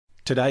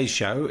Today's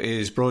show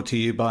is brought to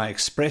you by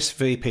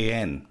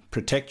ExpressVPN.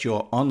 Protect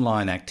your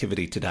online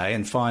activity today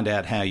and find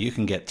out how you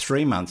can get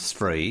 3 months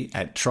free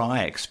at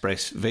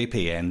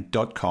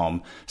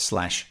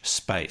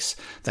tryexpressvpn.com/space.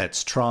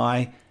 That's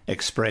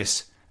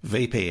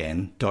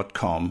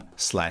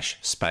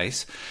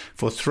tryexpressvpn.com/space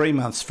for 3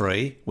 months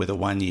free with a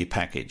 1-year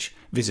package.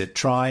 Visit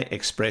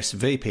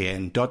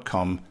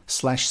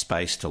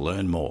tryexpressvpn.com/space to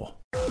learn more.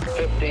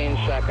 15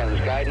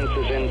 seconds. Guidance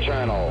is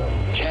internal.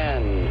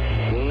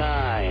 10,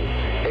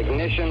 9.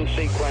 Ignition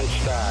sequence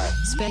start.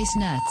 Space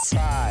Nuts.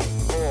 5,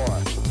 4,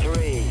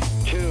 3,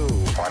 2.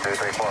 1, 2,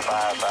 3, 4,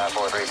 5, 5,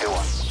 4, 3, 2,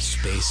 1.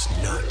 Space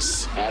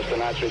Nuts.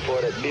 Astronauts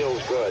report it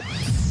feels good.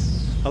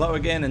 Hello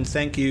again, and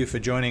thank you for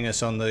joining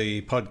us on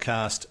the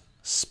podcast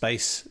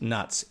Space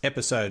Nuts,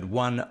 episode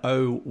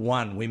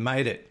 101. We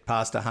made it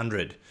past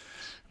 100.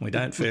 We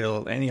don't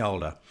feel any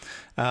older.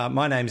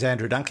 My name's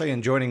Andrew Dunkley,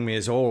 and joining me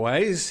as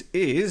always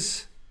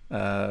is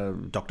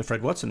Dr.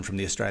 Fred Watson from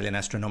the Australian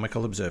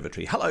Astronomical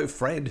Observatory. Hello,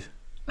 Fred.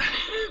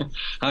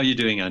 How are you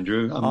doing,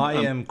 Andrew? I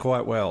am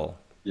quite well.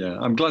 Yeah,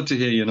 I'm glad to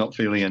hear you're not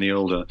feeling any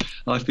older.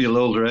 I feel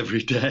older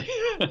every day.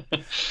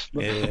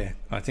 Yeah,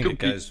 I think it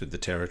goes with the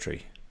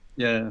territory.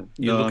 Yeah.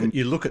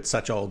 You look at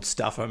such old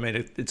stuff, I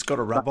mean, it's got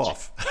to rub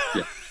off.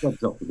 Yeah,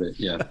 rubs off a bit,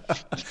 yeah.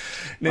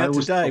 Now,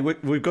 today,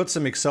 we've got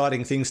some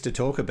exciting things to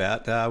talk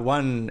about.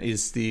 One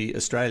is the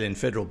Australian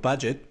federal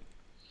budget.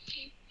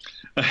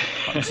 I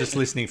was just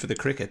listening for the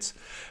crickets.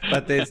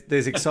 But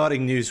there's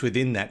exciting news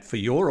within that for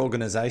your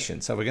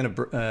organisation, so we're going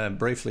to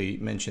briefly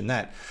mention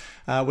that.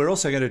 We're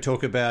also going to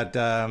talk about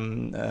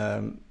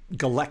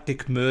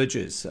galactic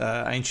mergers,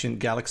 ancient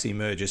galaxy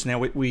mergers. Now,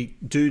 we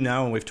do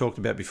know, and we've talked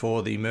about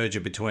before, the merger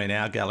between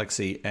our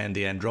galaxy and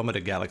the Andromeda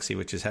galaxy,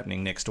 which is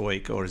happening next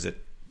week, or is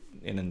it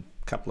in a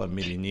couple of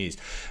million years?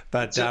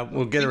 But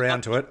we'll get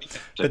around to it.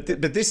 But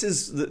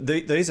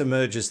these are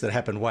mergers that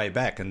happened way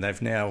back, and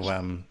they've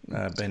now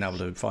been able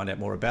to find out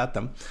more about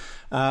them.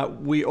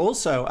 We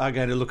also are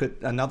going to look at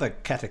another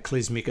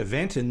cataclysmic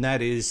event, and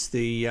that is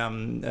a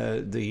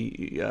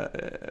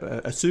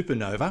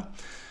supernova.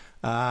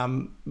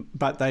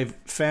 But they've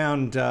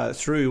found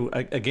through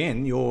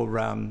again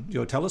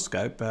your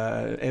telescope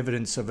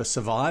evidence of a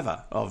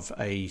survivor of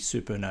a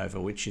supernova,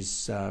 which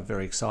is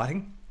very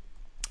exciting.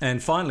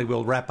 And finally,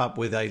 we'll wrap up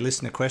with a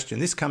listener question.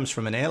 This comes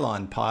from an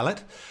airline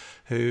pilot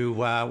who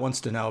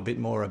wants to know a bit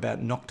more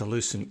about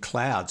Noctilucent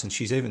clouds, and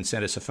she's even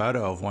sent us a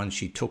photo of one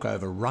she took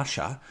over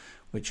Russia,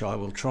 which I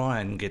will try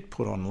and get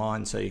put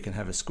online so you can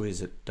have a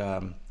squiz at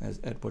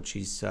what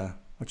she's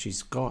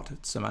got.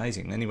 It's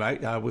amazing. Anyway,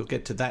 we'll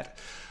get to that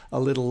a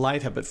little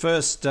later. But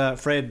first,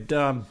 Fred,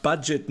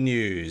 budget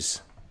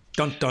news.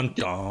 Dun, dun,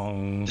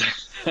 dun.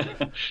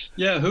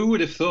 Yeah, who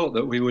would have thought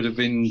that we would have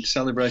been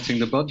celebrating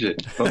the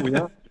budget? But we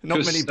are.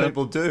 Not many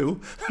people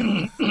do.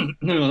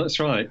 No,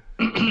 that's right.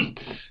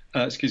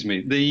 Excuse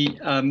me. The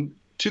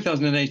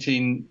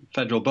 2018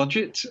 federal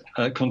budget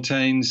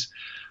contains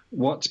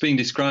what's being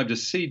described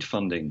as seed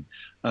funding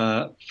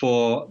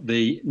for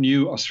the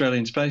new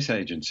Australian Space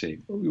Agency.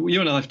 You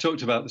and I have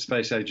talked about the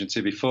Space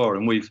Agency before,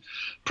 and we've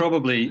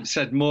probably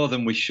said more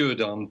than we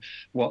should on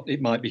what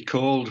it might be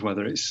called,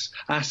 whether it's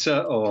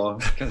ASA or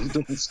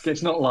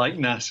it's not like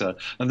NASA.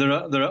 And there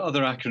are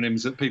other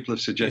acronyms that people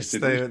have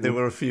suggested. Yes, there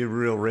were a few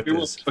real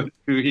rippers.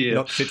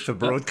 Not fit for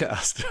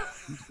broadcast.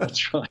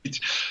 That's right.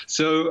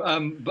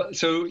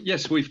 So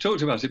yes, we've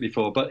talked about it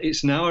before, but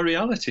it's now a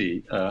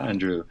reality,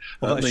 Andrew.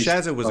 Well,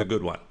 Shazza was a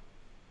good one.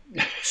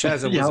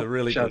 Shazza was a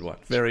really good one.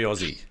 Very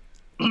Aussie.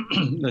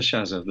 The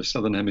Shazza, the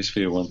Southern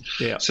Hemisphere one.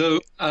 Yeah. So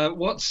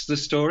what's the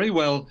story?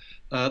 Well,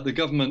 the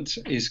government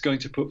is going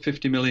to put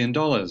 $50 million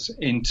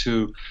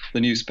into the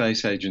new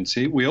space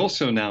agency. We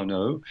also now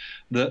know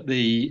that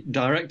the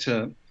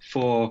director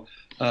for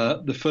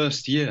the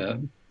first year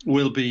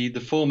will be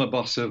the former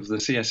boss of the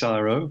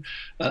CSIRO,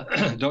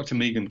 Dr.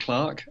 Megan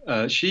Clark.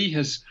 She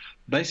has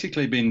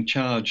basically been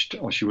charged,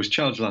 or she was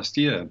charged last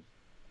year,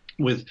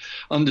 with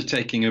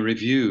undertaking a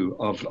review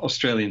of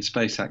Australian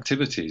space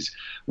activities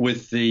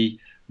with the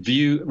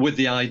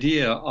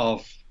idea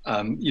of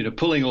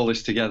pulling all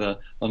this together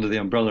under the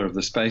umbrella of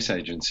the space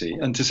agency.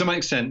 And to some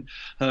extent,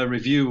 her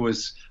review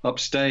was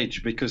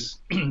upstaged because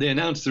they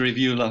announced the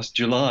review last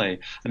July,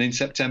 and in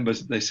September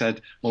they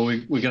said, well,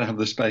 we're going to have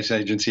the space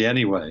agency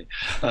anyway.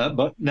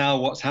 But now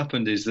what's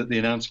happened is that the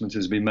announcement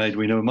has been made.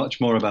 We know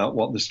much more about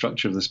what the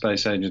structure of the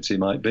space agency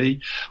might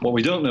be. What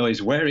we don't know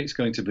is where it's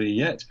going to be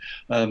yet.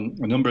 A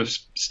number of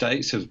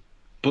states have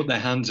put their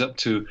hands up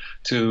to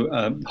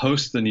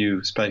host the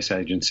new space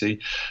agency.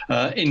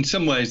 In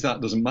some ways, that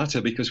doesn't matter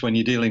because when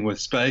you're dealing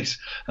with space,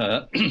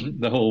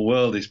 the whole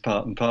world is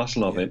part and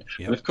parcel of it.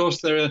 Yeah. But of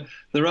course, there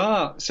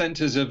are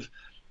centres of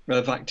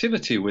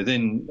activity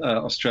within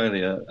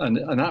Australia,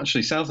 and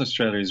actually South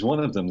Australia is one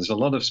of them. There's a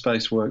lot of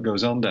space work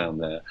goes on down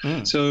there.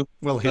 So,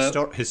 well,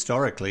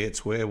 historically,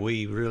 it's where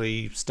we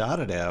really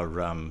started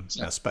our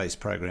space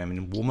program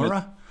in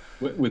Woomera.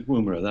 with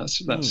Woomera.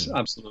 That's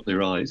absolutely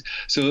right.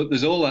 So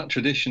there's all that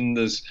tradition.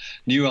 There's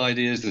new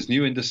ideas. There's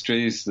new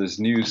industries. There's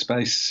new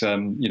space,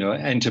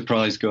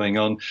 enterprise going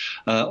on,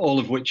 all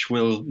of which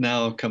will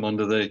now come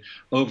under the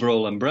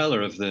overall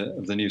umbrella of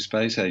the new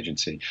space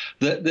agency.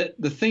 The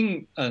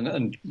thing,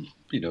 and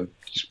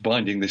just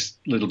winding this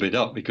little bit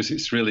up because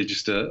it's really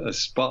just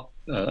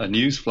a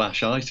news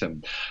flash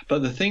item.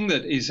 But the thing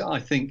that is, I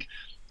think,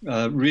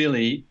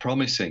 really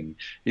promising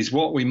is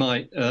what we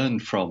might earn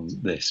from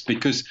this,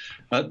 because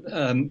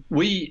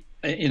we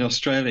in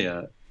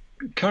Australia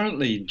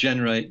currently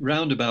generate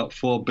round about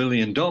 $4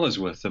 billion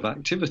worth of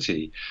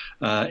activity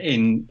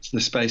in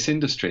the space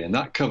industry, and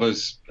that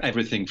covers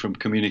everything from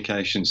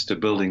communications to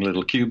building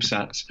little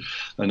CubeSats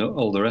and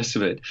all the rest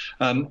of it.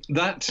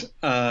 That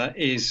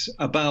is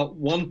about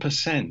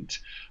 1%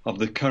 of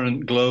the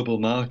current global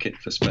market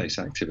for space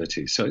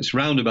activity, so it's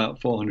round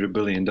about $400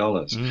 billion.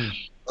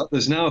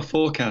 There's now a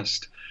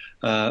forecast.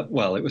 It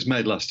was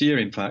made last year,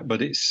 in fact,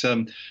 but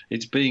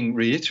it's being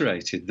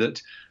reiterated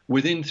that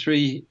within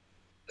three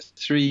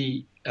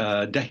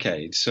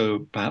decades, so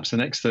perhaps the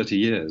next 30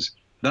 years,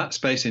 that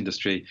space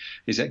industry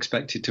is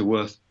expected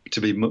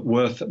to be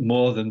worth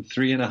more than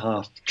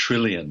 $3.5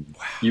 trillion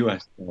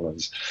US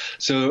dollars.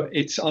 So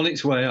it's on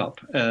its way up.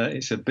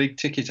 It's a big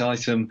ticket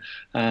item,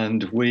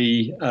 and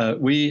we are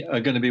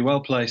going to be well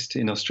placed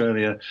in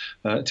Australia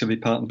to be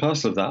part and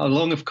parcel of that,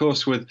 along, of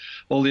course, with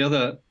all the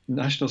other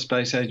national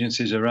space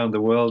agencies around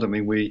the world. I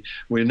mean, we're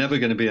never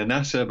going to be a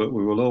NASA, but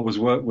we will always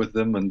work with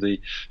them, and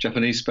the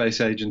Japanese space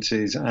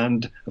agencies,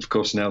 and of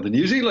course now the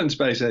New Zealand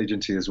Space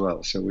Agency as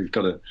well. So we've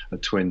got a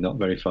twin not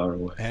very far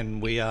away.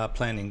 And we are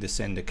planning to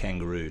send a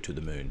kangaroo to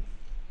the moon.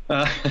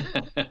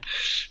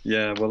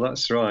 Yeah, well,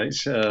 that's right.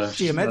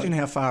 Gee, imagine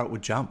how far it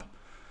would jump.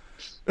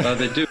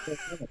 They do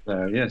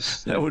there,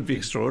 yes. That would be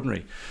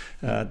extraordinary.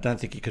 Don't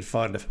think you could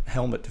find a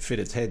helmet to fit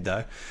its head,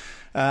 though.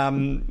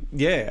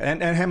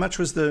 And how much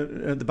was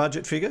the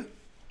budget figure?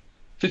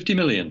 50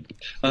 million.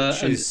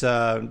 Which is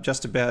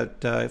just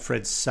about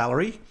Fred's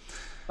salary.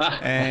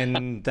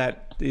 And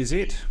that is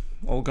it.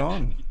 All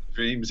gone.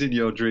 Dreams in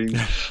your dreams.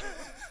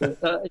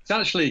 It's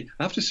actually,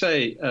 I have to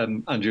say,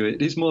 Andrew,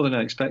 it is more than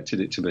I expected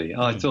it to be.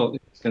 I thought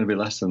it was going to be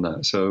less than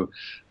that. So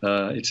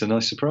it's a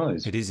nice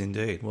surprise. It is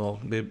indeed.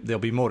 Well, there'll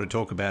be more to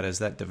talk about as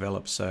that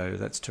develops. So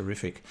that's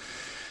terrific.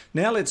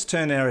 Now let's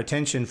turn our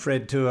attention,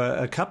 Fred, to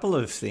a couple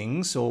of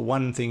things, or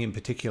one thing in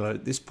particular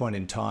at this point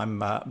in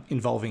time,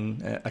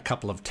 involving a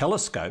couple of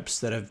telescopes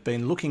that have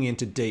been looking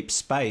into deep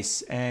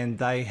space, and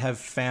they have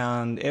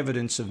found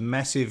evidence of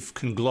massive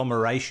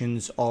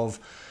conglomerations of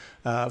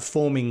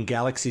forming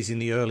galaxies in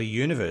the early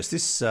universe.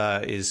 This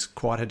is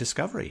quite a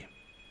discovery.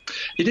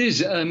 It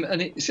is, and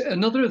it's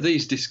another of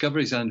these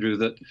discoveries, Andrew,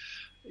 that,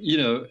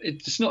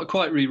 it's not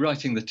quite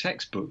rewriting the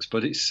textbooks,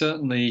 but it's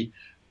certainly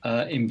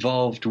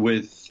involved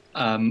with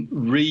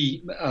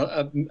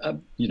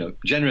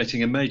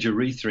generating a major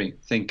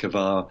rethink of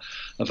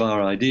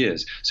our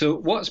ideas. So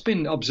what's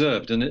been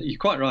observed, and you're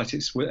quite right,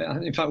 it's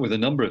in fact with a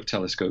number of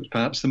telescopes.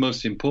 Perhaps the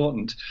most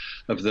important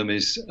of them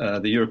is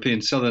the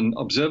European Southern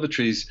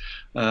Observatory's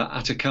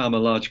Atacama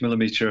Large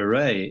Millimeter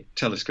Array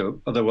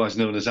Telescope, otherwise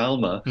known as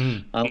ALMA.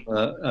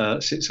 ALMA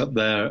sits up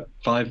there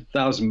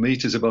 5,000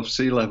 meters above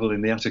sea level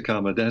in the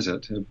Atacama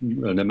Desert,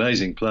 an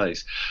amazing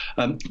place.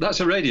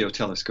 That's a radio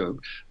telescope.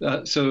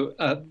 So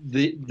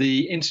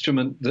the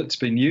instrument that's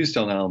been used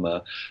on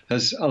ALMA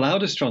has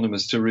allowed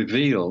astronomers to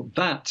reveal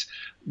that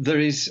there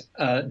is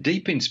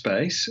deep in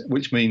space,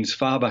 which means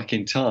far back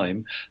in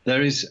time,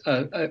 there is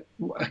a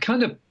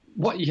kind of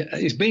what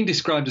is being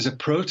described as a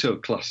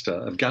proto-cluster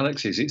of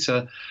galaxies. It's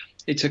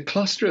a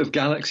cluster of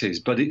galaxies,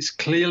 but it's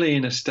clearly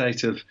in a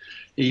state of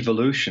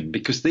evolution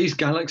because these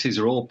galaxies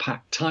are all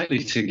packed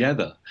tightly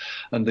together,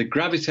 and the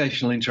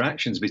gravitational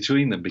interactions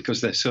between them, because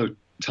they're so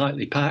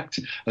tightly packed,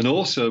 and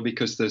also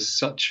because there's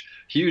such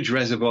huge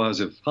reservoirs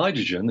of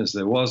hydrogen as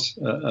there was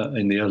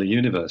in the early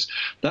universe,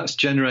 that's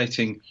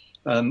generating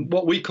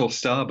what we call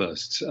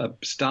starbursts, a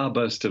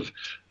starburst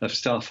of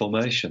star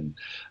formation.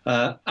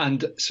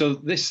 And so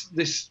this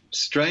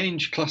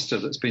strange cluster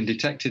that's been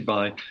detected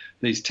by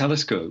these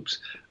telescopes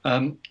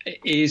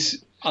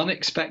is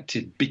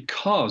unexpected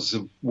because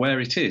of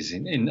where it is.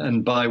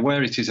 And by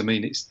where it is, I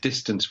mean its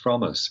distance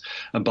from us.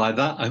 And by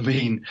that, I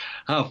mean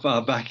how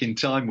far back in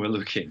time we're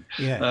looking.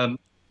 Yeah.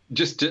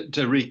 Just to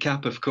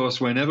recap, of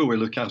course, whenever we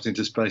look out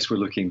into space, we're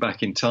looking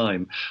back in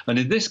time. And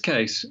in this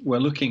case, we're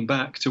looking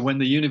back to when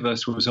the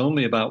universe was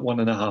only about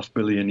 1.5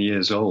 billion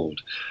years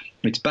old.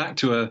 It's back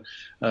to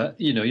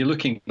you're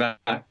looking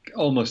back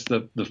almost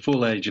the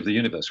full age of the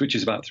universe, which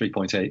is about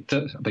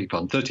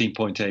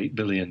 13.8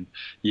 billion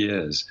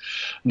years.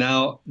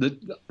 Now,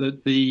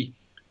 the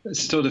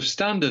sort of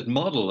standard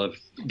model of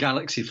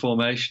galaxy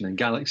formation and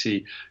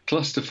galaxy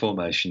cluster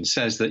formation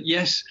says that,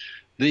 yes,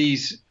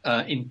 these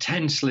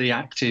intensely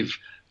active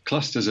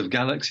clusters of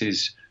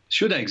galaxies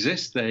should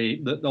exist.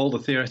 That all the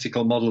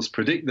theoretical models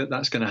predict that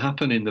that's going to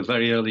happen in the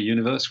very early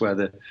universe, where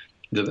the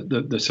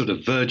the sort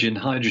of virgin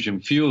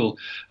hydrogen fuel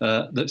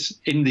that's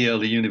in the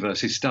early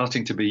universe is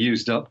starting to be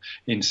used up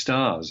in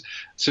stars.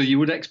 So you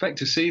would expect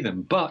to see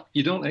them, but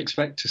you don't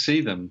expect to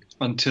see them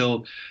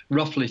until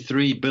roughly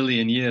 3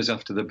 billion years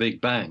after the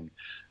Big Bang,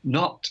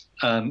 not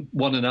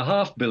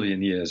 1.5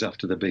 billion years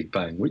after the Big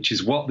Bang, which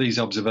is what these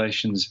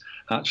observations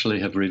actually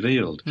have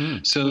revealed.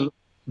 So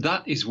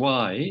that is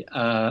why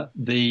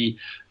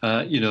it's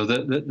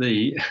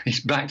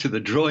back to the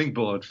drawing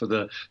board for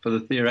the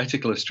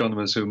theoretical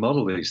astronomers who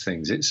model these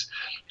things.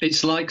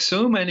 It's like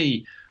so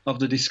many of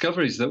the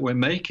discoveries that we're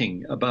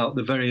making about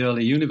the very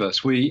early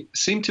universe. We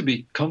seem to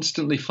be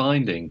constantly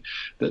finding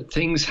that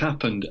things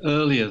happened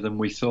earlier than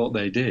we thought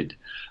they did,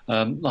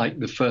 like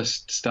the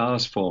first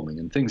stars forming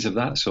and things of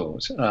that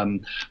sort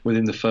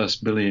within the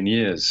first billion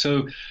years.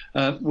 So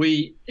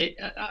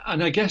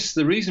and I guess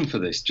the reason for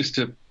this, just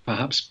to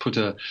perhaps put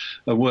a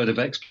word of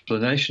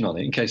explanation on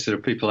it, in case there are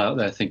people out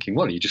there thinking,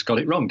 well, you just got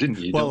it wrong, didn't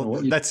you?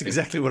 Well, that's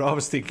exactly what I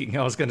was thinking.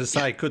 I was going to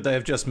say, could they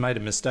have just made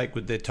a mistake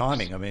with their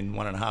timing? I mean,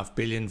 1.5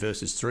 billion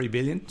versus 3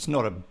 billion. It's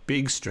not a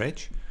big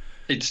stretch.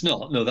 It's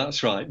not. No,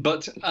 that's right.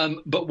 But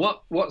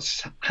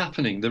what's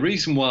happening, the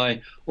reason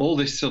why all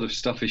this sort of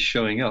stuff is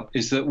showing up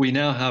is that we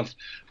now have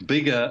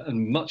bigger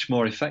and much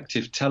more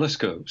effective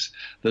telescopes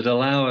that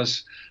allow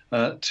us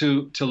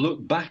to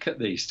look back at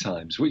these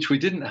times, which we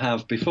didn't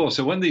have before.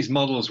 So when these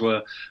models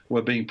were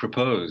being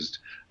proposed,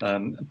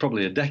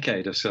 probably a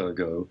decade or so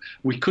ago,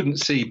 we couldn't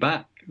see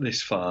back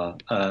this far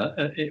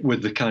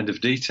with the kind of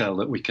detail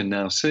that we can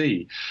now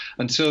see.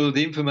 And so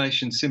the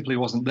information simply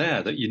wasn't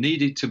there that you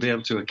needed to be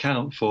able to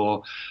account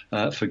for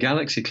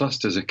galaxy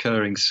clusters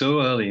occurring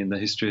so early in the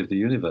history of the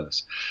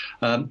universe.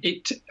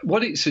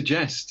 What it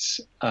suggests,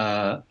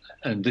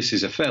 and this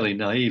is a fairly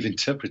naive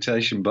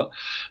interpretation, but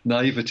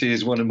naivety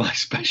is one of my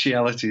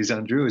specialities,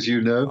 Andrew, as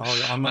you know.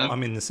 Oh,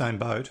 I'm in the same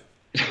boat.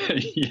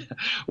 Yeah.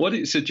 What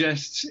it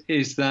suggests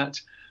is that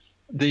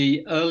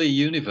the early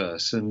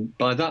universe, and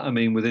by that I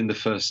mean within the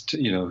first,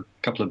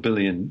 couple of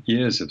billion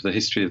years of the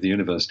history of the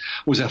universe,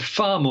 was a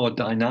far more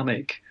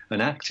dynamic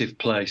and active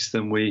place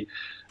than we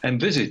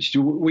envisaged.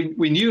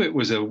 We knew it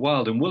was a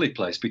wild and woolly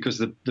place because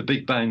the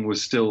Big Bang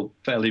was still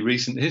fairly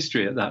recent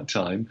history at that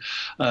time,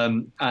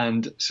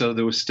 and so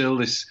there was still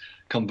this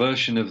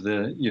conversion of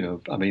the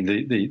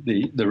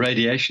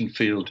radiation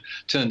field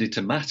turned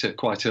into matter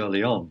quite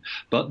early on,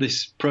 but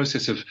this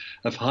process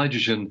of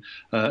hydrogen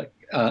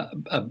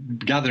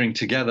gathering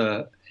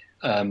together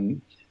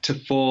to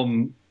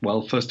form,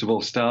 well, first of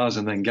all, stars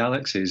and then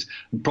galaxies,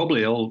 and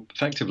probably all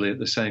effectively at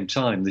the same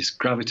time, this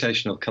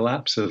gravitational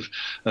collapse of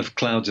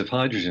clouds of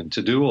hydrogen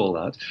to do all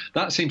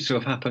that seems to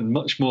have happened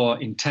much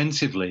more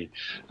intensively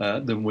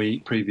than we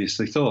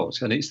previously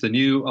thought. And it's the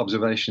new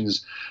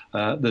observations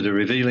that are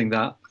revealing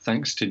that,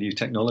 thanks to new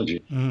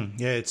technology.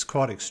 Yeah, it's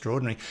quite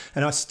extraordinary.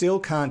 And I still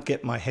can't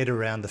get my head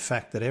around the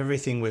fact that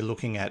everything we're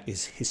looking at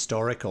is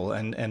historical,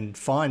 and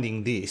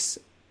finding this,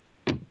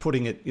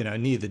 putting it,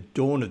 near the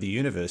dawn of the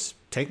universe,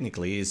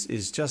 technically,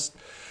 is just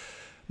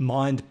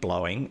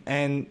mind-blowing.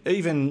 And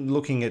even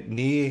looking at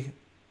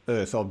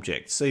near-Earth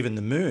objects, even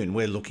the moon,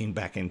 we're looking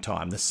back in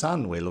time. The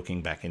sun, we're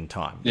looking back in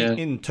time,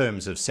 in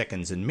terms of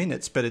seconds and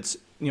minutes. But it's,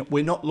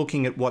 we're not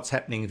looking at what's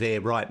happening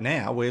there right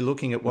now. We're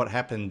looking at what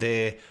happened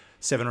there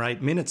 7 or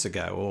 8 minutes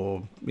ago,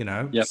 or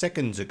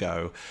seconds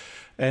ago,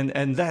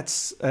 and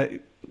that's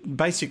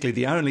basically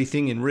the only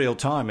thing in real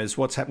time is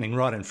what's happening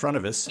right in front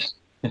of us,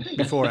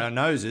 before our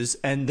noses,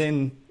 and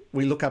then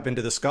we look up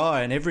into the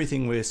sky, and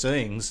everything we're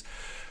seeing's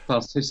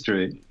past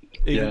history.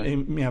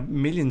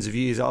 Millions of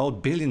years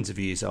old, billions of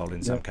years old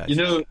in some cases.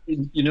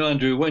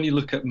 Andrew, when you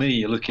look at me,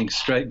 you're looking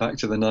straight back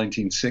to the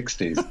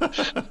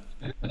 1960s.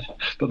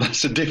 But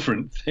that's a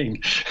different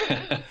thing.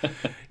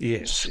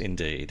 Yes,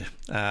 indeed.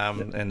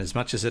 And as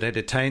much as it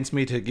entertains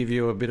me to give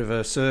you a bit of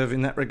a serve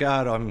in that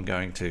regard, I'm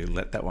going to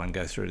let that one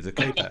go through to the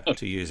keeper,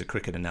 to use a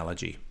cricket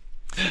analogy.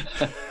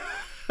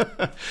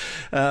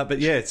 But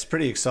yeah, it's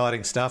pretty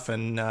exciting stuff,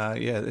 and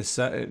and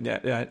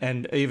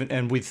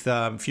with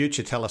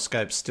future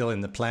telescopes still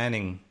in the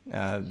planning,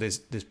 there's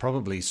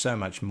probably so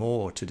much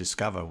more to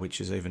discover, which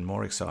is even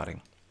more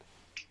exciting.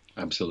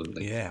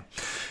 Absolutely. Yeah.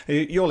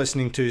 You're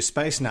listening to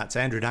Space Nuts.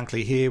 Andrew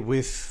Dunkley here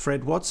with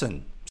Fred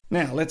Watson.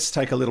 Now, let's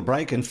take a little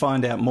break and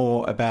find out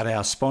more about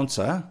our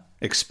sponsor,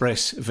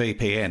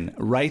 ExpressVPN,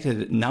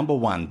 rated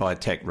 #1 by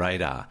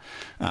TechRadar.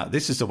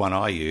 This is the one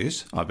I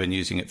use. I've been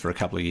using it for a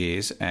couple of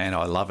years, and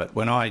I love it.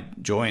 When I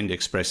joined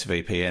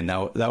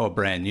ExpressVPN, they were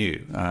brand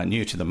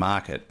new to the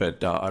market,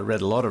 but I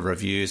read a lot of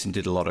reviews and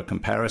did a lot of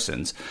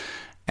comparisons,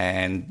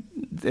 and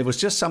there was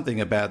just something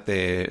about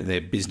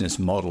their business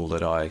model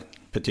that I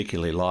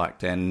particularly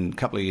liked, and a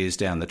couple of years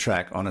down the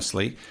track,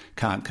 honestly,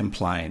 can't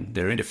complain.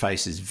 Their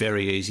interface is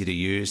very easy to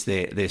use.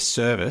 Their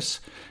service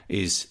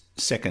is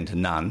second to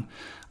none.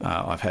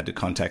 I've had to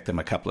contact them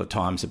a couple of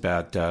times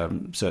about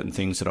certain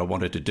things that I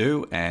wanted to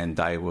do, and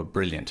they were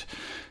brilliant.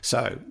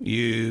 So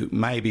you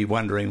may be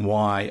wondering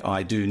why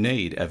I do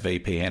need a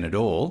VPN at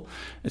all.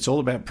 It's all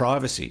about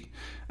privacy.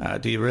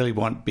 Do you really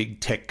want big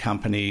tech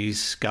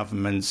companies,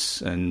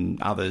 governments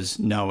and others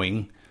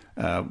knowing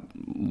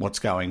what's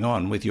going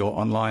on with your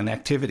online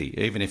activity.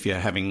 Even if you're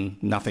having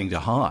nothing to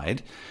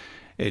hide,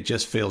 it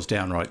just feels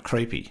downright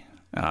creepy.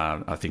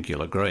 I think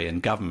you'll agree.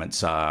 And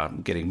governments are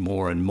getting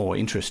more and more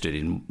interested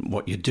in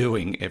what you're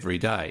doing every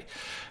day.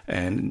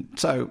 And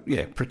so,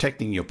 yeah,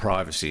 protecting your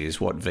privacy is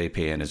what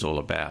VPN is all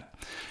about.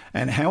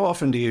 And how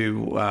often do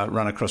you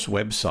run across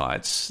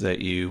websites that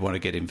you want to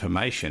get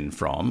information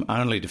from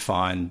only to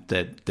find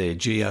that they're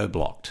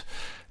geo-blocked?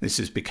 This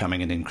is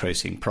becoming an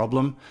increasing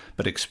problem,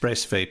 but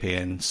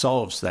ExpressVPN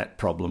solves that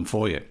problem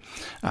for you.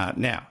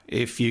 Now,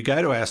 if you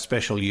go to our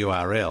special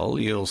URL,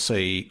 you'll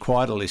see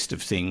quite a list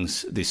of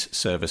things this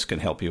service can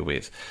help you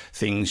with,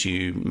 things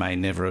you may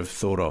never have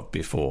thought of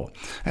before.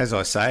 As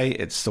I say,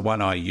 it's the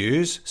one I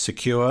use,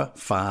 secure,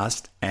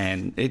 fast,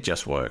 and it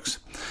just works.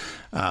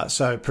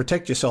 So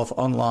protect yourself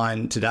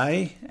online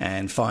today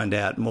and find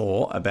out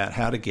more about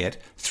how to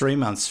get 3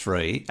 months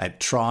free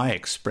at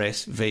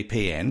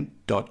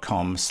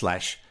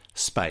tryexpressvpn.com/space.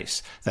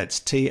 That's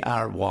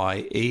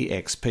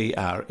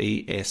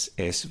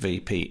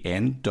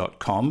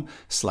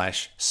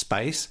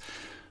tryexpressvpn.com/space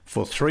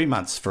for 3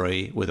 months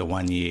free with a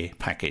 1-year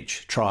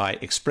package. Try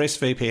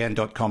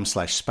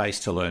expressvpn.com/space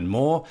to learn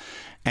more,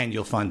 and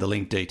you'll find the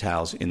link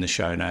details in the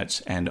show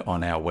notes and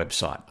on our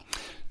website.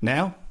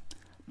 Now,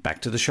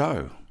 back to the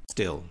show.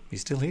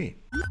 He's still here.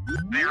 0G,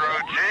 and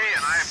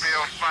I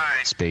feel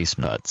fine. Space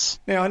Nuts.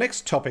 Now, our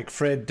next topic,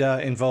 Fred,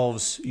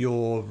 involves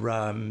your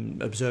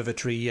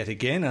observatory yet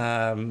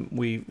again.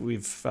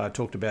 We've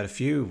talked about a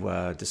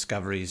few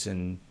discoveries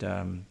and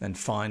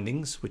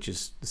findings, which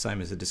is the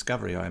same as a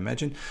discovery, I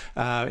imagine,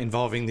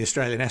 involving the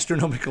Australian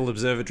Astronomical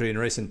Observatory in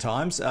recent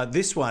times.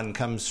 This one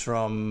comes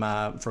from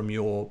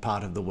your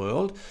part of the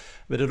world,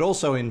 but it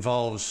also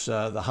involves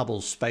the Hubble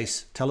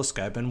Space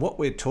Telescope. And what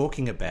we're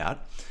talking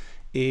about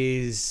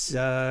is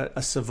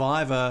a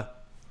survivor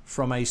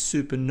from a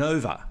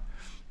supernova.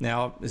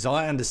 Now, as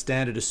I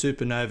understand it, a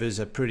supernova is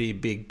a pretty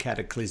big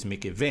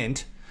cataclysmic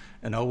event,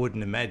 and I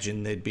wouldn't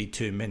imagine there'd be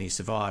too many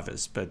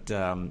survivors, but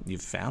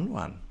you've found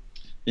one.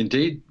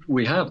 Indeed,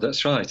 we have.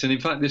 That's right. And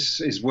in fact,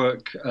 this is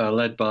work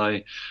led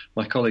by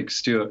my colleague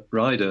Stuart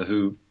Ryder,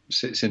 who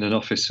sits in an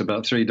office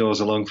about 3 doors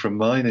along from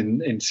mine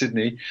in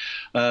Sydney.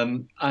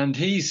 And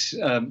he's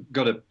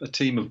got a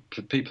team of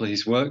people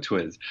he's worked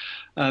with,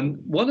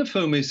 one of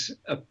whom is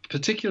a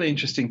particularly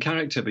interesting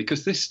character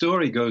because this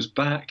story goes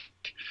back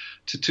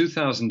to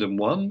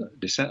 2001,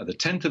 the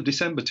 10th of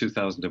December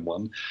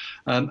 2001,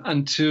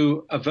 and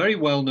to a very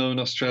well-known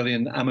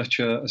Australian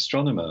amateur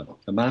astronomer,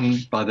 a man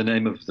by the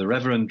name of the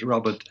Reverend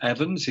Robert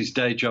Evans. His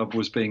day job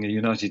was being a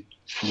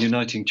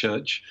Uniting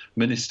Church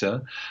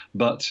minister,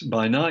 but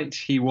by night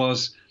he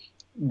was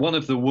one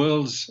of the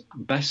world's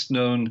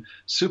best-known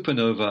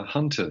supernova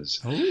hunters.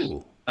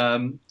 Oh.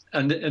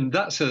 And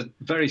that's a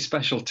very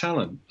special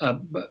talent.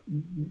 But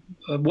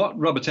what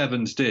Robert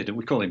Evans did, and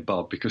we call him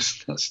Bob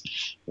because that's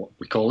what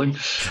we call him,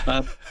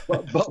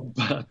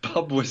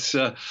 Bob was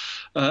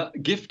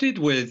gifted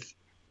with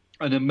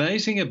an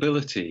amazing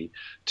ability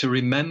to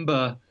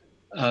remember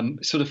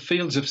sort of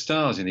fields of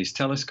stars in his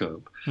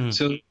telescope.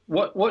 So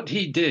what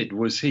he did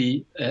was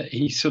he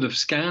sort of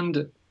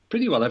scanned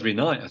pretty well every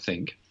night, I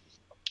think,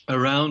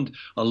 around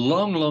a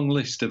long, long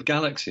list of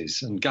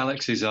galaxies. And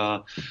galaxies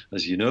are,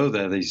 as you know,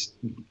 they're these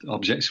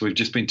objects we've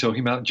just been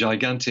talking about,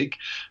 gigantic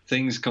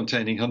things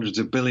containing hundreds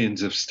of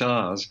billions of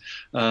stars,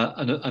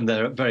 and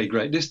they're at very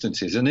great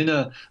distances. And in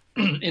an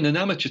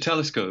amateur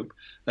telescope,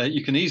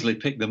 you can easily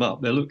pick them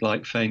up. They look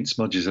like faint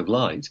smudges of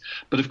light.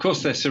 But of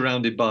course, they're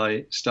surrounded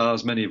by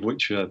stars,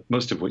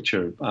 most of which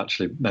are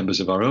actually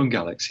members of our own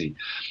galaxy.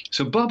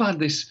 So Bob had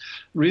this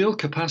real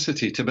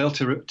capacity to be able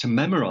to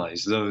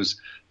memorize those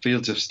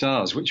fields of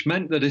stars, which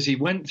meant that as he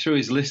went through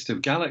his list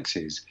of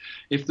galaxies,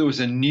 if there was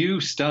a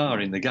new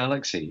star in the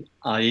galaxy,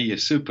 i.e. a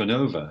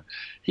supernova,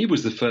 he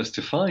was the first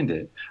to find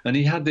it. And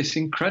he had this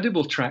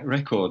incredible track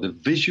record of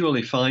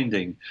visually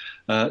finding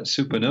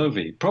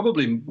supernovae,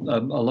 probably a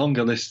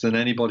longer list than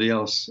anybody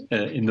else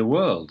in the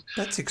world.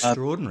 That's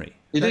extraordinary.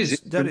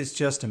 That is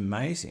just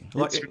amazing.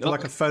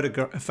 Like a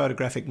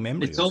photographic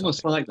memory. It's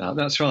almost like that.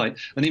 That's right.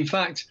 And in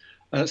fact,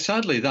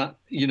 sadly, that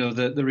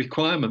the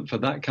requirement for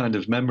that kind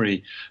of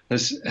memory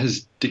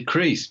has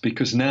decreased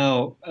because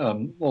now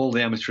all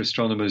the amateur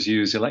astronomers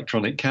use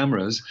electronic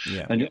cameras,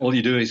 and all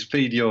you do is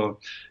feed your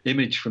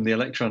image from the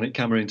electronic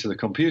camera into the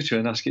computer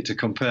and ask it to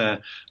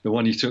compare the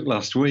one you took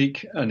last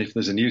week, and if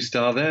there's a new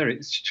star there,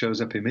 it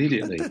shows up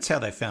immediately. That's how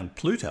they found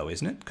Pluto,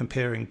 isn't it?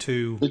 Comparing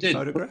two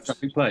photographs.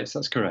 Place.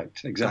 That's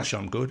correct. Exactly. Gosh,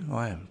 I'm good.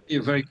 I am.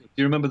 You're very good. Do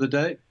you remember the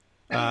date?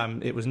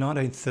 It was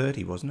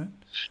 1930, wasn't it?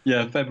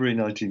 Yeah, February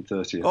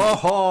 1930.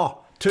 Oh,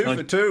 2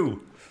 for 2.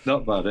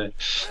 Not bad, eh?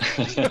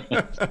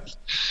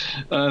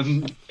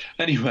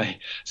 Anyway,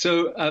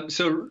 so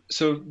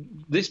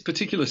this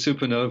particular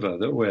supernova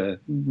that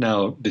we're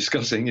now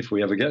discussing, if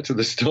we ever get to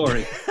the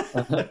story,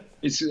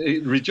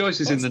 it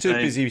rejoices in the too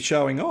name. Busy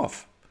showing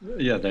off.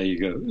 Yeah, there you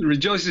go.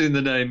 Rejoices in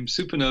the name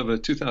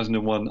Supernova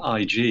 2001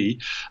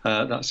 IG.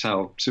 That's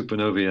how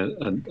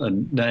supernovae are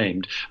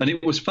named. And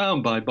it was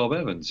found by Bob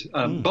Evans.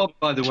 Bob,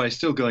 by the way,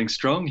 still going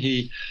strong.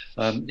 He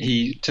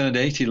turned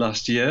 80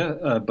 last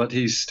year, but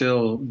he's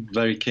still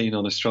very keen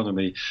on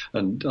astronomy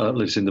and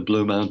lives in the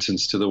Blue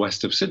Mountains to the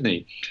west of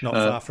Sydney. Not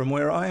far from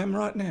where I am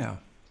right now.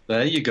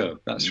 There you go.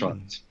 That's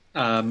right.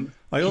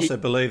 I also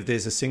believe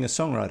there's a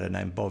singer-songwriter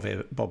named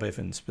Bob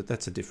Evans, but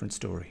that's a different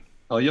story.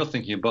 Oh, you're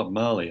thinking of Bob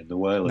Marley and the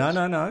Wailers.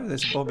 No,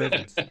 there's Bob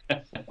Evans.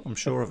 I'm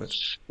sure of it.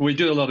 We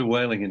do a lot of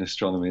whaling in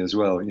astronomy as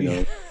well, you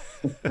know,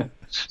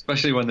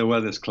 especially when the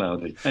weather's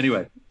cloudy.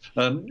 Anyway,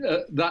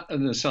 that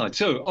an aside.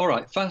 So, all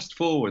right, fast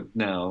forward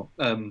now.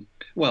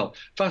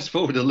 Fast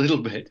forward a little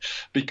bit,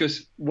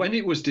 because when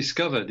it was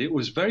discovered, it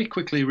was very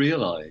quickly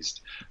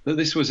realized that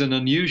this was an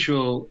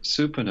unusual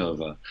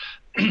supernova.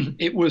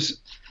 It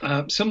was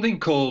something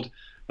called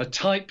a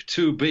Type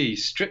 2b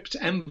stripped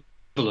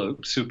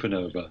envelope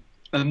supernova.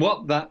 And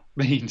what that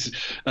means,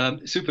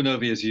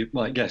 supernovae, as you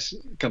might guess,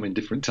 come in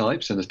different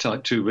types, and a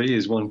Type 2b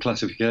is one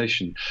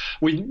classification.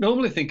 We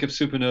normally think of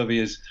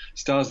supernovae as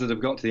stars that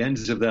have got to the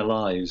ends of their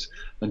lives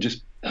and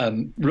just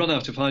run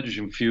out of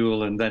hydrogen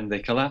fuel, and then they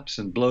collapse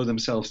and blow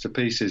themselves to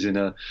pieces in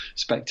a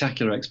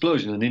spectacular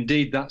explosion. And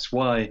indeed, that's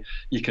why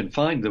you can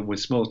find them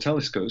with small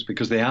telescopes,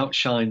 because they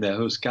outshine their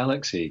host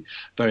galaxy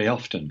very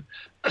often.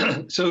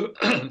 So,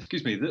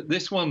 excuse me,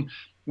 this one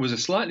was a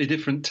slightly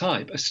different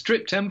type. A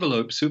stripped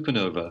envelope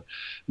supernova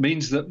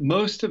means that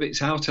most of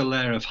its outer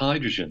layer of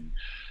hydrogen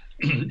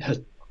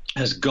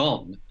has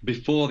gone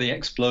before the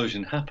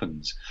explosion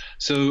happens.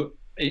 So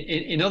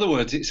in other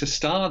words, it's a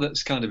star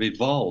that's kind of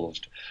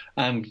evolved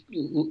and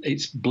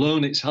it's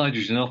blown its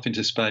hydrogen off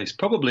into space,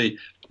 probably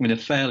in a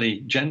fairly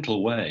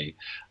gentle way.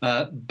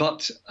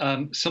 But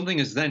something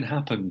has then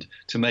happened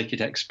to make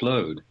it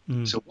explode.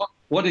 So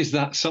what is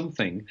that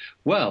something?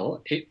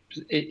 Well,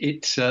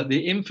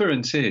 the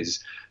inference is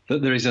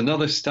that there is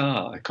another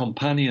star, a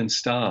companion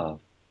star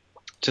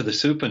to the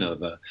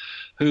supernova,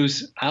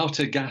 whose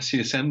outer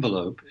gaseous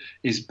envelope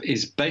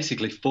is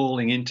basically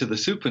falling into the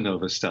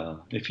supernova star,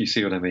 if you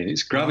see what I mean.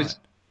 Its gravity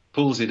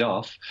pulls it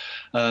off.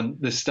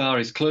 The star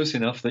is close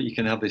enough that you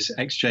can have this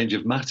exchange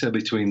of matter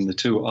between the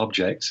two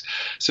objects.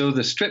 So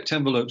the stripped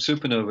envelope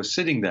supernova is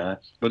sitting there,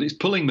 but it's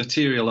pulling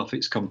material off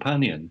its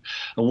companion.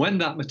 And when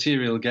that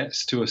material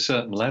gets to a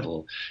certain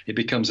level, it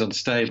becomes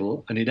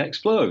unstable and it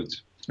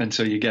explodes. And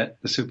so you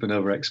get the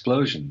supernova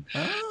explosion.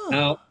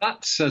 Now,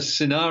 that's a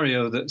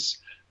scenario that's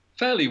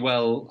fairly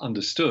well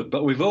understood,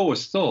 but we've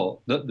always thought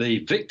that the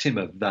victim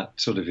of that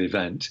sort of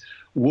event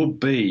would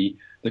be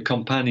the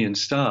companion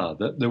star,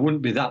 that there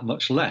wouldn't be that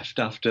much left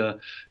after,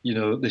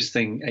 this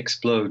thing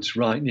explodes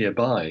right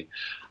nearby.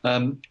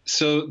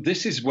 So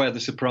this is where the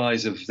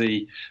surprise of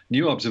the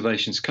new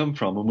observations come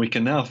from. And we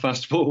can now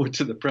fast forward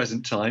to the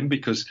present time,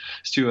 because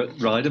Stuart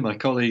Ryder, my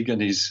colleague,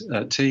 and his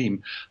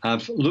team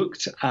have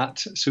looked at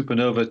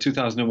supernova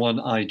 2001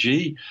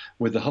 IG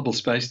with the Hubble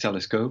Space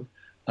Telescope,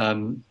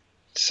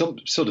 some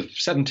sort of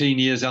 17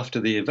 years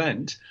after the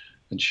event.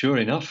 And sure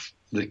enough,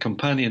 the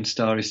companion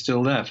star is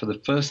still there. For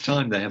the first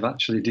time, they have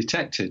actually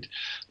detected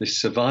this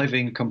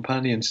surviving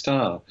companion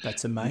star.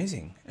 That's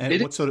amazing. And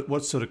what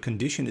sort of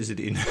condition is it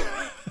in?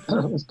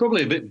 It's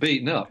probably a bit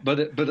beaten up, but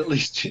at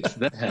least it's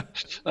there.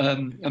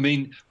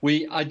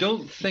 I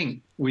don't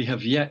think we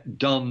have yet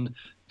done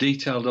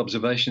detailed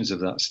observations of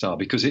that star,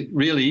 because it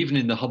really, even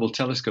in the Hubble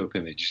telescope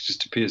image, it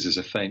just appears as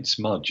a faint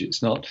smudge.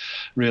 It's not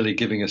really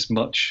giving us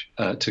much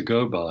to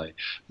go by.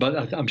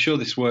 But I'm sure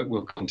this work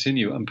will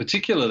continue, and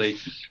particularly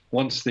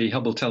once the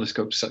Hubble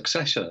telescope's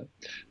successor,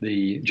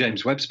 the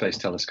James Webb Space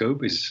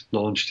Telescope, is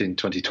launched in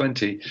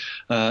 2020,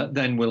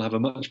 then we'll have a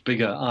much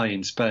bigger eye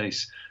in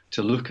space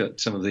to look at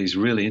some of these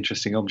really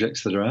interesting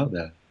objects that are out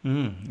there.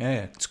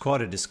 Yeah, it's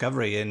quite a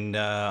discovery, and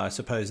I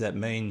suppose that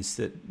means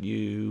that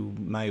you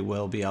may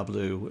well be able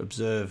to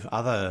observe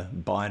other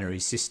binary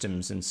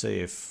systems and see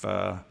if,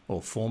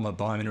 or former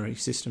binary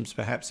systems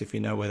perhaps, if you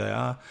know where they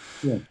are,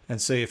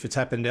 and see if it's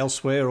happened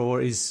elsewhere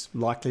or is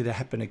likely to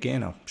happen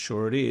again. I'm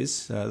sure it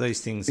is. These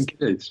things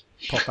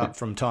pop up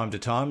from time to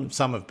time.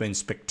 Some have been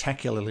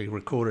spectacularly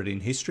recorded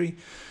in history.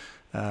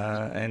 They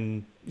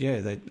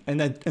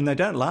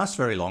don't last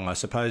very long. I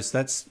suppose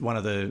that's one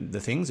of the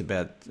things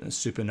about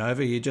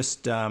supernova. You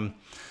just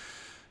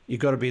you've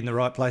got to be in the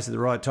right place at the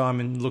right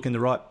time and look in the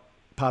right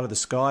part of the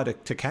sky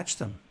to catch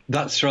them.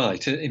 That's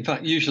right. In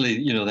fact,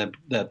 usually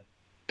their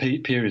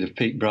period of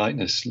peak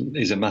brightness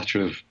is a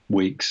matter of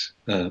weeks,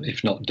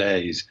 if not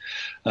days.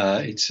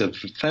 It's a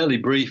fairly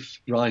brief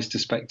rise to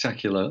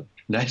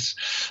spectacularness,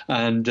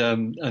 and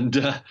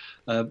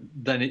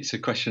then it's a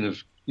question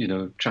of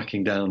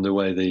tracking down the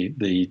way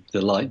the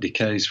light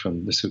decays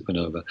from the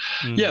supernova.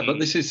 Yeah, but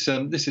this is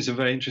a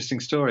very interesting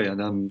story,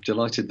 and I'm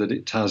delighted that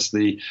it has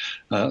the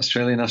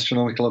Australian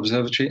Astronomical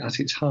Observatory at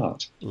its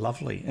heart.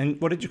 Lovely. And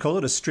what did you call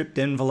it? A stripped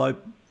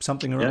envelope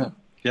something or other?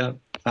 Yeah.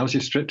 How's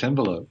your stripped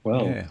envelope?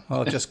 Well, Yeah,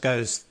 well, it just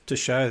goes to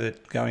show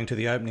that going to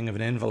the opening of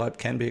an envelope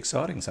can be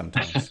exciting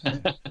sometimes.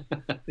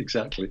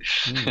 exactly.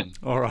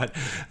 All right.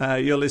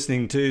 You're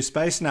listening to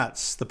Space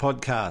Nuts, the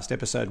podcast,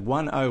 episode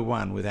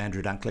 101 with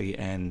Andrew Dunkley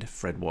and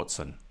Fred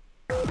Watson.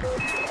 3, 2,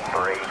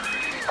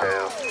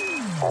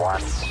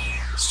 1.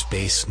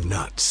 Space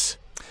Nuts.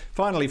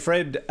 Finally,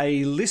 Fred,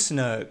 a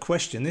listener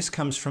question. This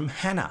comes from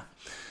Hannah.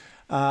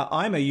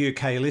 I'm a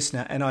UK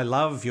listener and I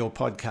love your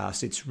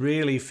podcast. It's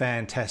really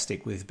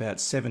fantastic, with about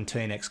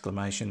 17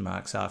 exclamation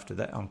marks after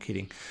that. I'm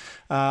kidding.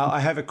 I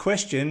have a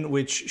question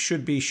which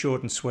should be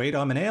short and sweet.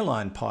 I'm an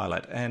airline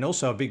pilot and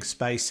also a big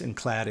space and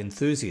cloud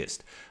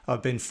enthusiast.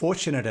 I've been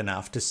fortunate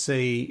enough to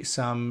see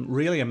some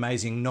really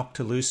amazing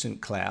Noctilucent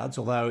clouds,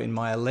 although in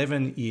my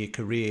 11-year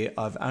career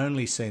I've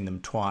only seen them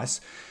twice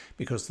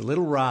because the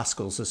little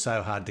rascals are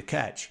so hard to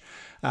catch.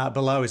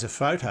 Below is a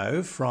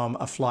photo from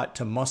a flight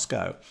to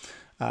Moscow.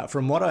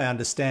 From what I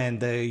understand,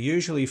 they're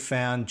usually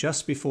found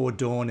just before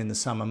dawn in the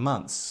summer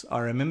months. I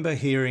remember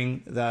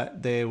hearing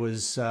that there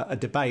was a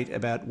debate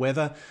about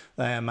whether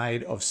they are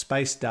made of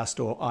space dust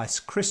or ice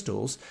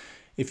crystals.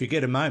 If you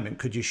get a moment,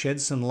 could you shed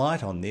some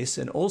light on this?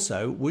 And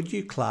also, would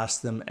you class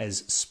them as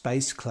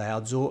space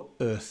clouds or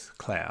Earth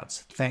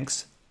clouds?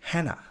 Thanks,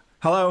 Hannah.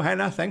 Hello,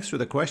 Hannah. Thanks for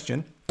the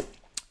question.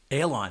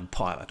 Airline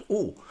pilot.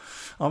 Oh,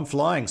 I'm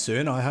flying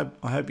soon. I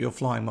hope you're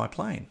flying my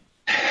plane.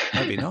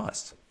 That'd be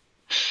nice.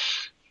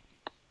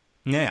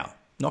 Now,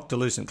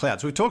 Noctilucent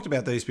clouds. We've talked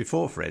about these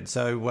before, Fred.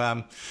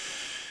 So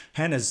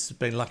Hannah's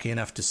been lucky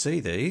enough to see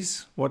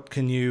these. What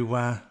can you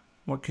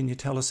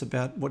tell us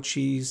about what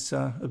she's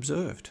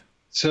observed?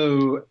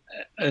 So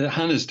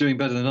Hannah's doing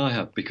better than I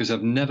have because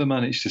I've never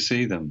managed to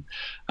see them.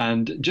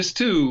 And just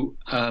to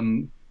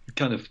kind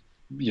of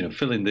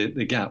fill in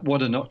the gap,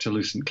 what are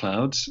Noctilucent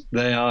clouds?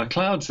 They are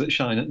clouds that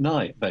shine at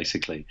night,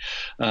 basically,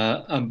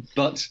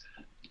 but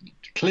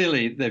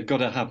clearly they've got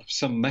to have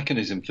some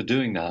mechanism for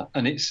doing that,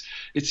 and it's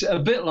a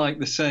bit like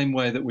the same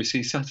way that we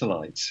see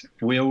satellites.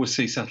 We always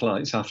see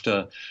satellites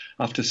after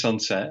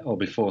sunset or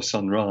before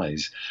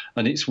sunrise,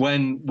 and it's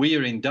when we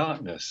are in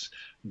darkness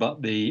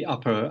but the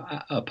upper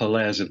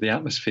layers of the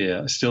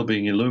atmosphere are still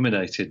being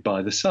illuminated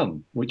by the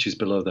sun, which is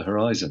below the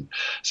horizon.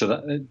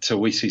 So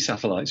we see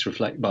satellites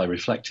by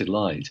reflected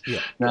light.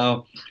 Yeah.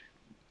 Now,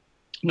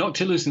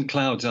 Noctilucent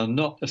clouds are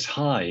not as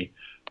high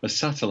as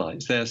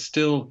satellites. They are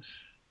still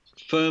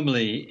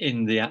firmly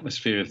in the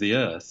atmosphere of the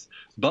Earth,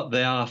 but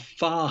they are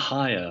far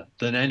higher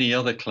than any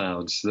other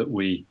clouds that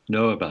we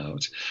know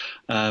about.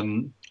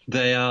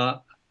 They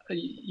are,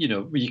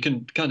 you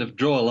can kind of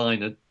draw a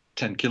line at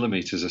 10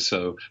 kilometers or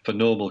so for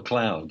normal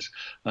clouds.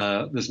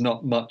 There's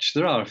not much.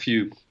 There are a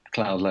few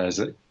cloud layers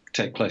that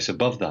take place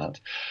above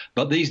that.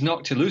 But these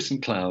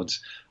Noctilucent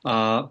clouds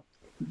are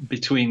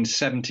between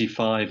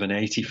 75 and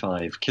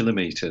 85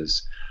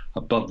 kilometers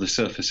above the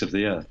surface of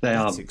the Earth.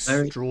 That's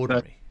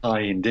extraordinary. Very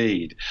high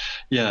indeed.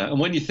 Yeah, and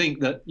when you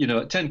think that,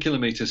 at 10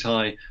 kilometers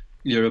high,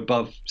 you're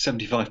above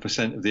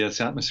 75% of the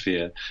Earth's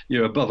atmosphere,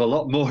 you're above a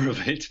lot more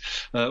of it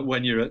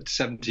when you're at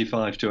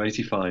 75 to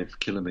 85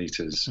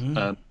 kilometers.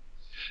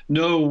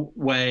 No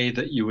way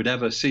that you would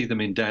ever see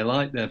them in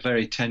daylight. They're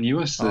very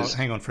tenuous.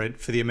 Hang on, Fred.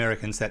 For the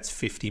Americans, that's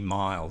 50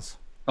 miles.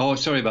 Oh,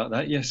 sorry about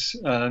that. Yes.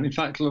 In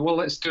fact, well,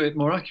 let's do it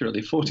more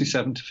accurately.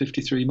 47 to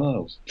 53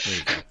 miles. There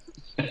you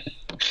go.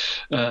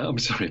 I'm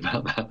sorry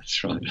about that.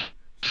 That's right.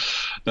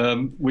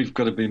 We've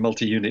got to be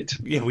multi-unit.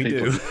 Yeah, we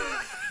people. do.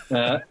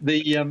 I'm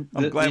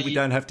glad we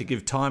don't have to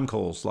give time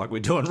calls like we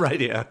do on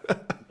radio.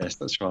 Yes,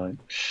 that's right.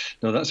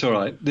 No, that's all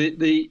right.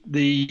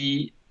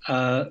 The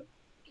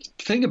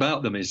thing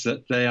about them is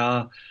that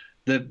they're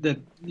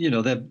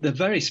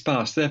very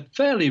sparse. They're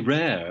fairly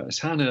rare, as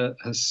Hannah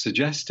has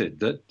suggested,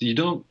 that you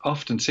don't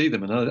often see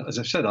them. And as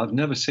I've said, I've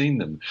never seen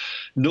them.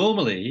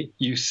 Normally,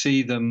 you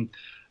see them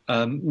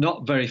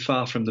not very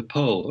far from the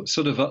pole,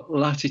 sort of at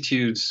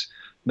latitudes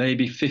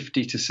maybe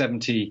 50 to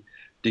 70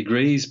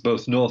 degrees,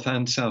 both north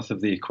and south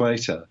of the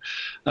equator.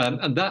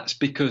 And that's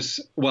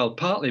because, well,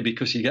 partly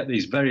because you get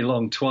these very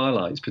long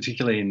twilights,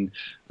 particularly in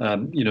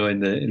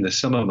the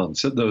summer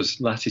months at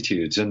those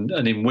latitudes. And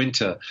in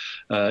winter,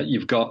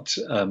 you've got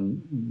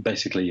much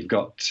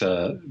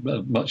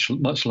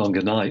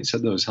longer nights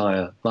at those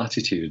higher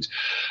latitudes.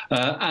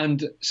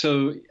 And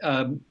so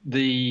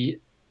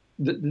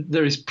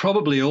there is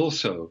probably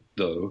also,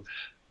 though,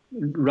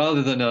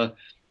 rather than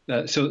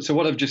so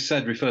what I've just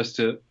said refers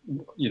to,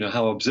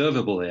 how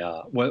observable they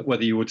are,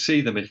 whether you would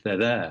see them if they're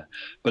there.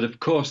 But of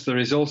course, there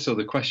is also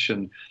the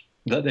question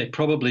that they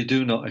probably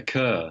do not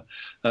occur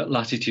at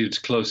latitudes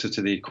closer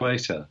to the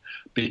equator,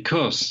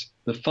 because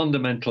the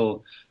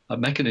fundamental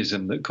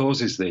mechanism that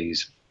causes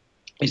these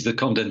is the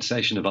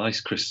condensation of ice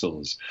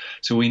crystals.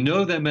 So we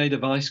know they're made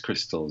of ice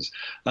crystals,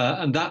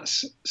 and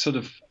that's sort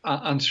of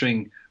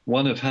answering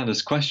one of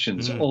Hannah's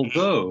questions,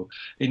 although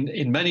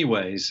in many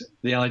ways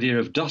the idea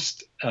of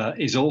dust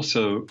is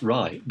also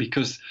right,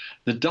 because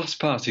the dust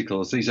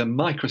particles, these are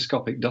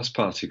microscopic dust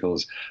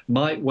particles,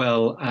 might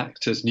well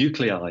act as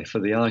nuclei for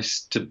the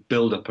ice to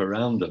build up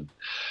around them.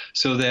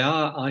 So they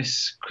are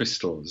ice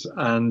crystals,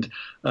 and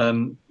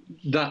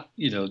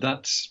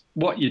that's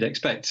what you'd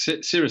expect.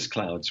 Cirrus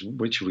clouds,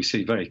 which we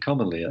see very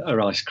commonly,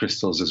 are ice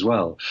crystals as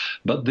well.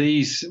 But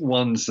these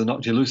ones, the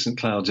Noctilucent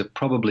clouds, are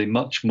probably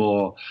much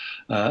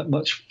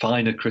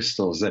finer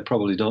crystals. They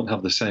probably don't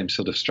have the same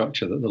sort of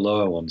structure that the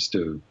lower ones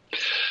do.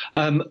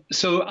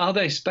 So are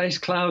they space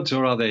clouds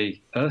or are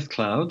they Earth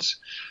clouds?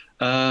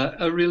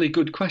 A really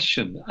good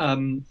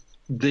question.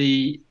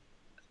 They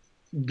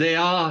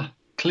are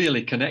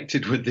clearly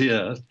connected with the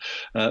Earth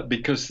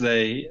because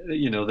they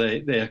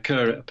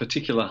occur at a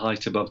particular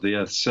height above the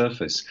Earth's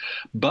surface,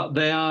 but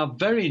they are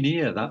very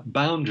near that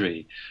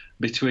boundary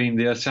between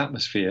the Earth's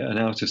atmosphere and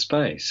outer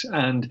space,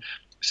 and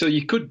so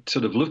you could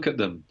sort of look at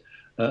them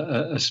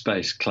as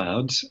space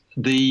clouds.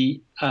 They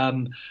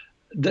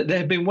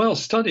have been well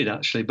studied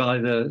actually by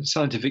the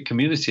scientific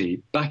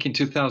community. Back in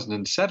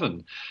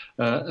 2007,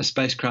 a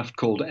spacecraft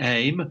called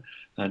AIM,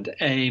 and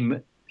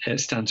AIM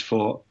stands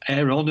for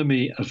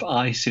Aeronomy of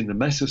Ice in the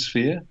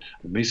Mesosphere,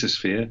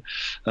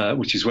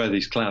 which is where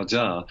these clouds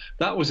are.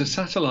 That was a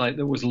satellite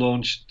that was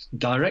launched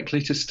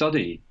directly to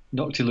study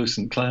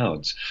Noctilucent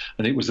clouds,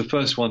 and it was the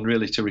first one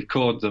really to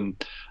record them,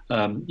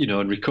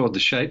 and record the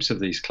shapes of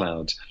these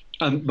clouds.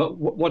 But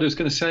what I was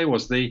going to say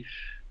was the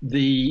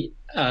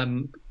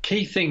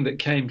key thing that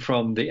came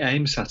from the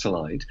AIM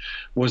satellite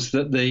was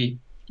that the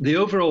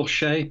overall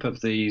shape of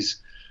these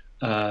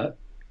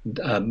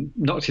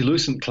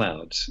Noctilucent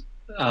clouds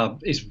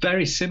is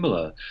very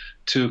similar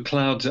to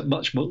clouds at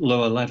much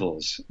lower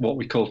levels, what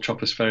we call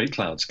tropospheric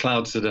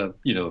clouds that are,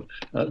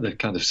 at the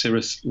kind of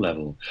cirrus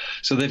level.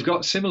 So they've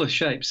got similar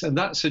shapes, and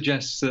that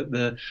suggests that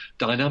the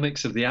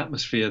dynamics of the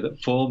atmosphere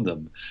that form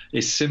them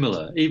is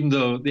similar. Even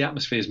though the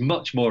atmosphere is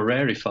much more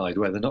rarefied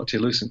where the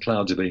Noctilucent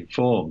clouds are being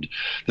formed,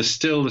 there's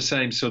still the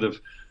same sort of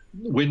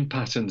wind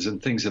patterns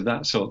and things of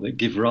that sort that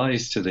give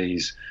rise to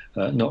these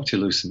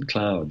Noctilucent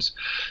clouds.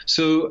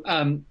 So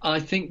I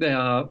think they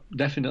are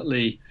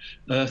definitely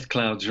Earth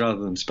clouds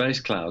rather than space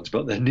clouds,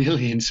 but they're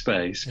nearly in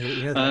space.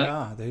 Yeah, they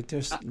are. They're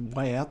just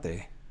way out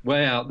there.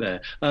 Way out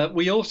there.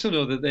 We also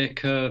know that they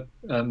occur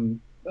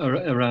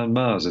around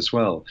Mars as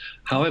well.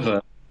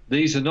 However,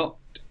 these are not,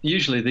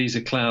 usually these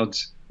are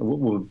clouds,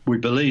 we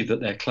believe that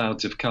they're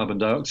clouds of carbon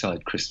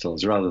dioxide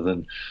crystals rather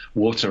than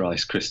water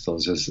ice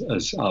crystals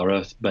as our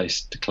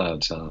Earth-based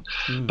clouds are.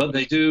 But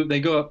they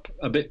go up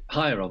a bit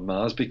higher on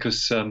Mars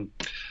because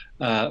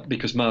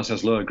Mars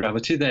has lower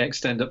gravity. They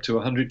extend up to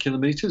 100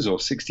 kilometers or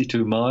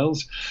 62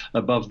 miles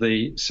above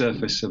the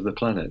surface of the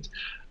planet.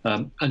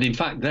 And in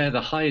fact, they're the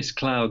highest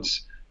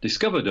clouds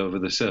discovered over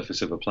the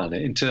surface of a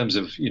planet in terms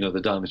of,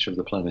 the diameter of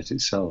the planet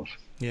itself.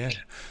 Yeah.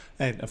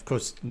 And, of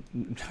course,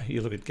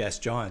 you look at gas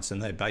giants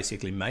and they're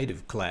basically made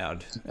of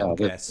cloud and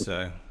gas,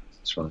 so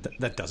that's right.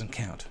 That doesn't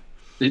count.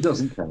 It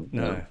doesn't count.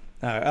 No.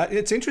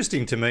 It's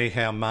interesting to me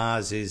how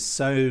Mars is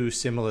so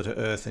similar to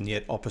Earth and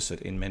yet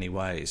opposite in many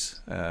ways.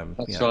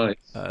 That's right.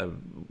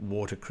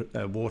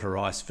 Water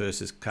ice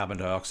versus carbon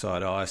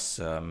dioxide ice.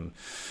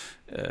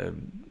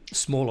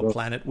 Smaller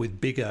planet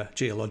with bigger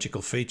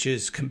geological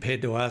features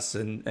compared to us,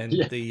 and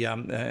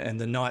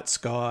the night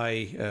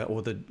sky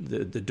or the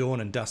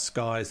dawn and dusk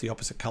sky is the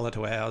opposite colour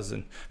to ours,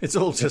 and it's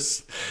all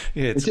just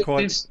it's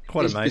quite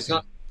amazing.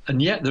 Bizarre.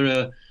 And yet there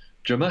are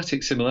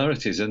dramatic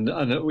similarities, and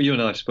you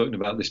and I have spoken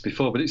about this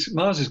before, but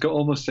Mars has got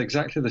almost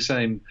exactly the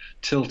same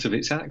tilt of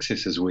its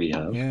axis as we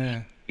have.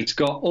 Yeah. It's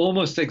got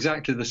almost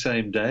exactly the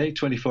same day,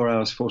 24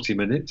 hours, 40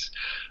 minutes.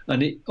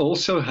 And it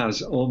also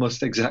has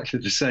almost exactly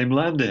the same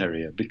land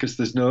area because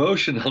there's no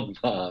ocean on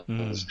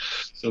Mars.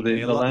 So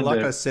the land like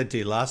area... I said to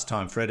you last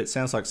time, Fred, it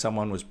sounds like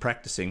someone was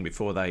practicing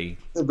before they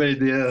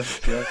made the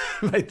Earth. Yeah.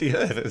 made the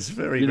Earth. It's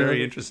very,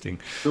 very interesting.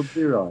 Could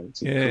be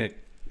right. Yeah.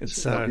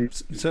 It's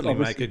certainly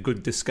make a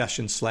good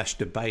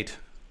discussion/debate,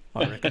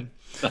 I reckon.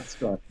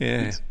 That's right.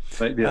 Yeah.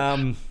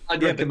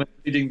 I'd recommend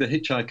reading The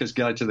Hitchhiker's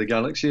Guide to the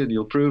Galaxy, and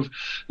you'll prove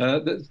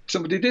that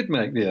somebody did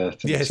make the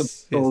Earth.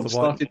 Yes.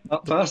 Started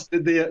up fast,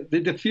 did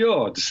the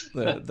fjords.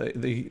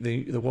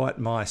 The white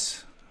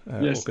mice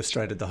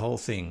orchestrated the whole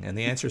thing, and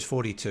the answer is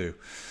 42.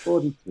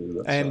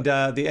 42. And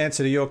right. The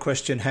answer to your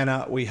question,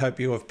 Hannah, we hope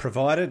you have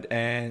provided,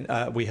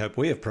 and we hope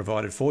we have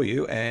provided for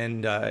you.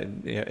 And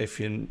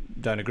if you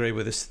don't agree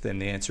with us, then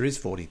the answer is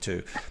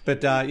 42. But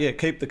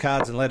keep the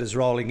cards and letters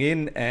rolling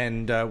in,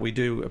 and we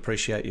do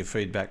appreciate your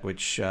feedback,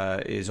 which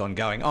is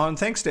ongoing. Oh, and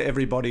thanks to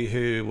everybody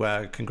who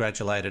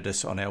congratulated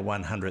us on our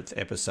 100th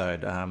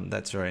episode.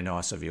 That's very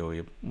nice of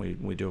you.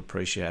 We do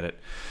appreciate it.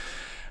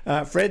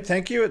 Fred,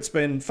 thank you. It's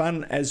been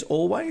fun as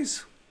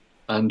always.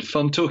 And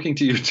fun talking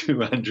to you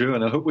too, Andrew,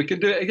 and I hope we can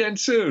do it again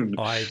soon.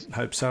 I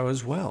hope so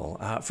as well.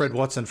 Fred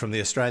Watson from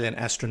the Australian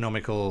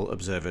Astronomical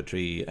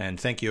Observatory, and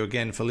thank you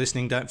again for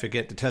listening. Don't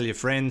forget to tell your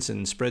friends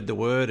and spread the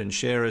word and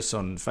share us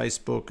on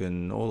Facebook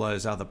and all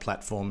those other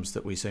platforms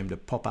that we seem to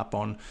pop up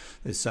on.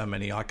 There's so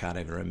many, I can't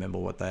even remember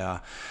what they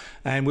are.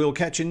 And we'll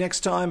catch you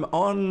next time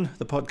on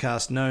the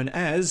podcast known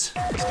as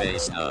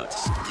Space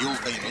Nuts.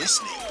 You've been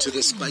listening to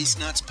the Space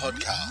Nuts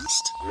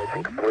podcast.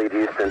 Mission complete,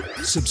 Houston.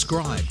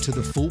 Subscribe to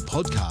the full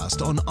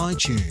podcast on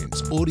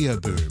iTunes, Audio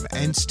Boom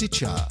and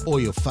Stitcher, or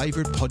your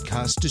favourite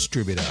podcast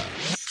distributor.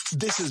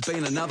 This has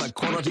been another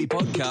quality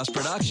podcast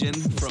production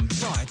from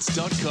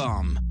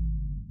Bytes.com.